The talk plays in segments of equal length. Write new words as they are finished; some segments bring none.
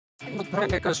In the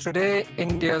Playmakers today,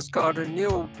 India's got a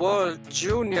new World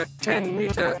Junior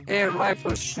 10-meter air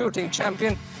rifle shooting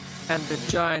champion, and the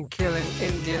giant-killing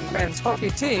Indian men's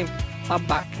hockey team are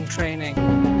back in training.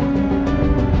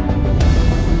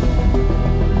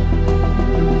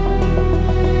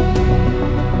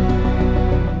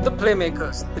 The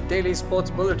Playmakers, the daily sports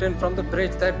bulletin from the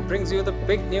bridge that brings you the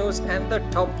big news and the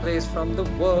top plays from the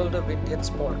world of Indian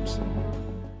sports.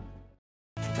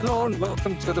 Hello and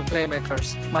welcome to the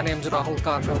Playmakers. My name is Rahul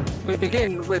Karkar. We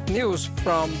begin with news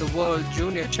from the World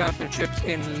Junior Championships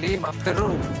in Lima,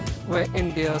 Peru, where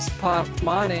India's Parth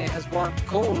Mane has won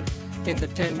gold in the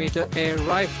 10-meter air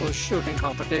rifle shooting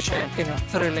competition. In a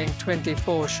thrilling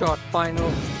 24-shot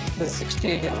final, the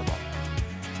 16-year-old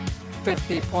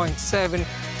 50.7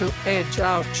 to edge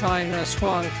out China's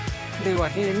swung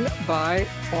Liwahin by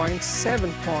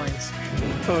 0.7 points.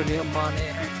 Earlier,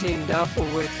 Mane had teamed up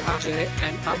with Ajay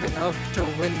and Abhinav to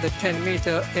win the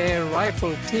 10-meter air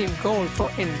rifle team gold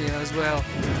for India as well.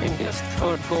 India's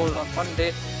third goal on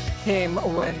Monday came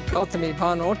when Gautami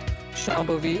Bhanot,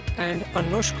 Shambhavi and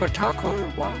Anushka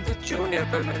Thakur won the junior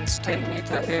women's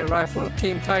 10-meter air rifle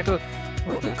team title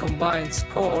with a combined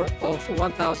score of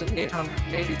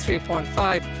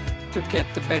 1,883.5 to get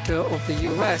the better of the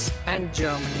US and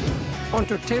Germany. On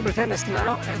to table tennis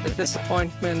now, and the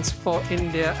disappointments for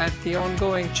India at the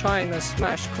ongoing China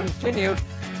Smash continued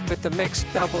with the mixed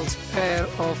doubles pair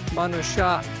of Manu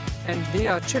Shah and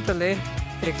Dia Chitale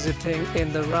exiting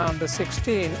in the round of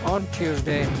 16 on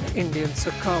Tuesday. The Indians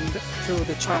succumbed to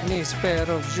the Chinese pair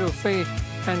of Zhu Fei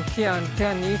and Qian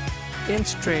Tianyi in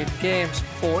straight games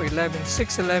 4-11,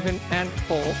 6-11 and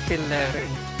 4-11.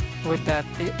 With that,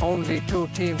 the only two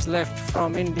teams left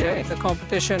from India in the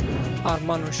competition are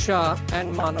Manu Shah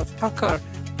and Manav Thakur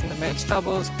in the men's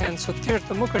doubles and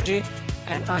Sutirtha Mukherjee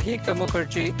and Ahika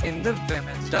Mukherjee in the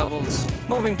women's doubles.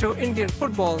 Moving to Indian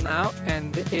football now,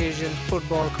 and the Asian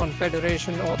Football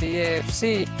Confederation, or the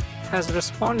AFC, has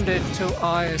responded to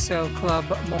ISL club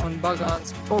Mohun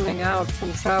Bagan's pulling out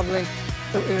from travelling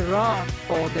to Iran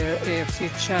for their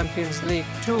AFC Champions League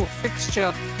 2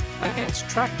 fixture against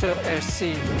Tractor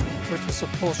SC, which was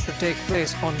supposed to take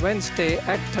place on Wednesday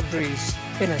at Tabriz.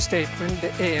 In a statement, the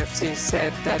AFC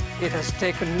said that it has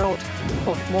taken note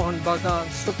of Mohun Bagan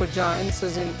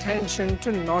Supergiants' intention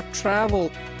to not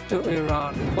travel to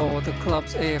Iran for the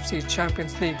club's AFC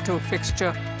Champions League 2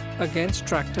 fixture against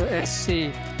Tractor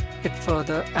SC. It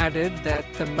further added that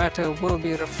the matter will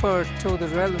be referred to the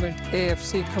relevant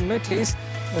AFC committees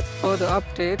with further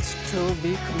updates to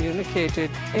be communicated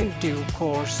in due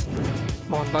course.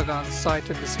 Mohun Bagan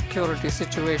cited the security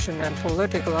situation and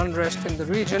political unrest in the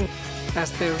region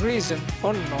as their reason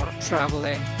for not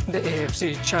traveling. The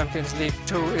AFC Champions League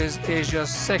 2 is Asia's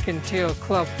second-tier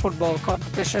club football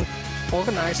competition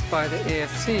organized by the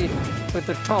AFC, with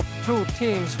the top two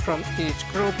teams from each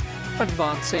group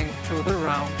advancing to the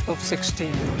round of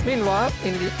 16. Meanwhile,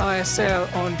 in the ISL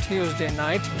on Tuesday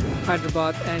night,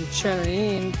 Hyderabad and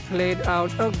Chennai played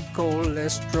out a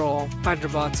goalless draw.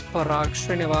 Hyderabad's Parag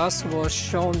Srinivas was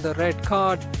shown the red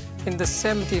card in the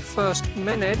 71st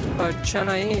minute, but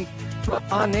Chennai were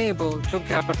unable to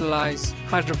capitalize.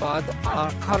 Hyderabad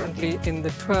are currently in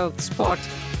the 12th spot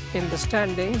in the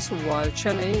standings, while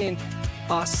Chennai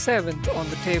are 7th on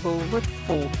the table with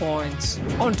 4 points.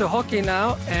 On to hockey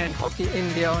now, and Hockey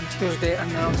India on Tuesday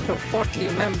announced a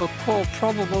 40-member core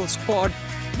probable squad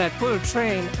that will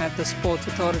train at the Sports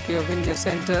Authority of India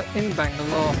Centre in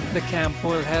Bangalore. The camp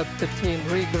will help the team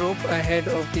regroup ahead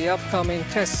of the upcoming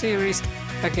Test series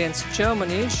against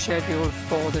Germany, scheduled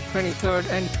for the 23rd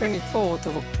and 24th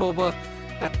of October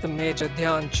at the Major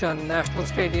Dhyan Chand National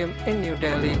Stadium in New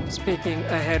Delhi. Speaking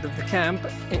ahead of the camp,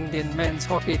 Indian men's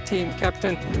hockey team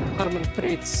captain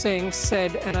Harmanpreet Singh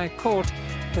said, and I quote,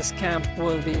 "This camp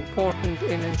will be important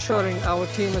in ensuring our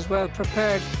team is well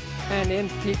prepared and in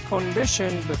peak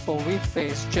condition before we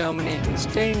face Germany."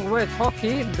 Staying with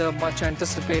hockey, the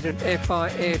much-anticipated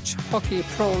FIH Hockey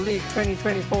Pro League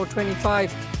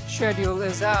 2024-25 schedule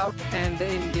is out, and the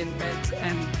Indian men's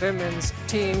and women's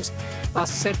teams are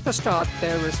set to start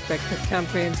their respective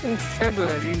campaigns in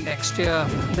February next year.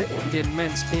 The Indian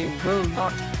men's team will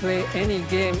not play any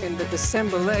game in the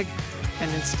December leg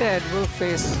and instead will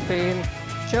face Spain,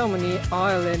 Germany,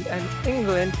 Ireland and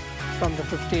England from the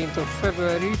 15th of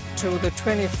February to the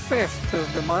 25th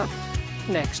of the month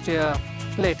next year.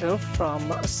 Later, from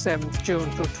 7th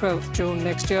June to 12th June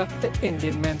next year, the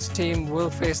Indian men's team will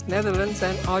face Netherlands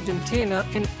and Argentina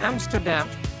in Amsterdam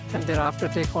and thereafter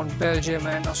take on Belgium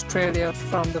and Australia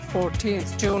from the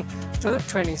 14th June to the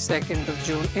 22nd of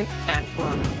June in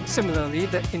Antwerp. Similarly,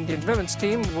 the Indian women's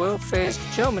team will face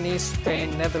Germany,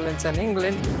 Spain, Netherlands and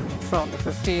England from the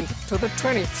 15th to the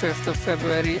 25th of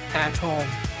February at home.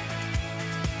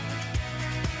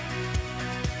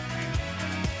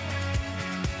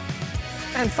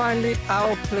 And finally,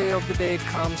 our play of the day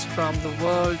comes from the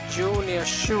World Junior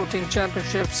Shooting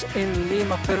Championships in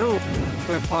Lima, Peru,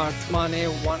 where Parth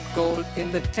Mane won gold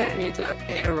in the 10-meter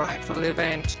air rifle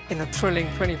event. In a thrilling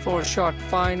 24-shot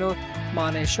final,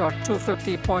 Mane shot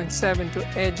 250.7 to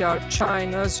edge out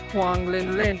China's Huang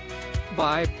Linlin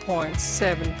by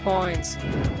 0.7 points.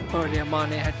 Earlier,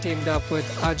 Mane had teamed up with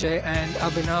Ajay and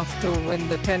Abhinav to win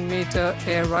the 10-meter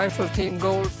air rifle team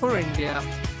gold for India.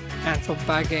 And for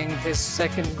bagging his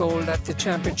second gold at the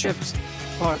championships,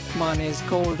 Parth Mane's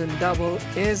golden double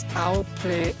is our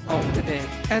play of the day.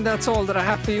 And that's all that I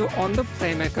have for you on the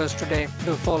Playmakers today.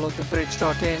 Do follow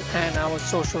thebridge.in and our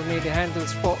social media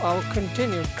handles for our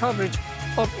continued coverage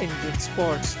of Indian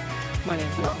sports. My name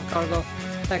is Mohun Bagan.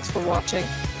 Thanks for watching.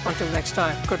 Until next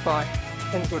time, goodbye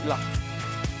and good luck.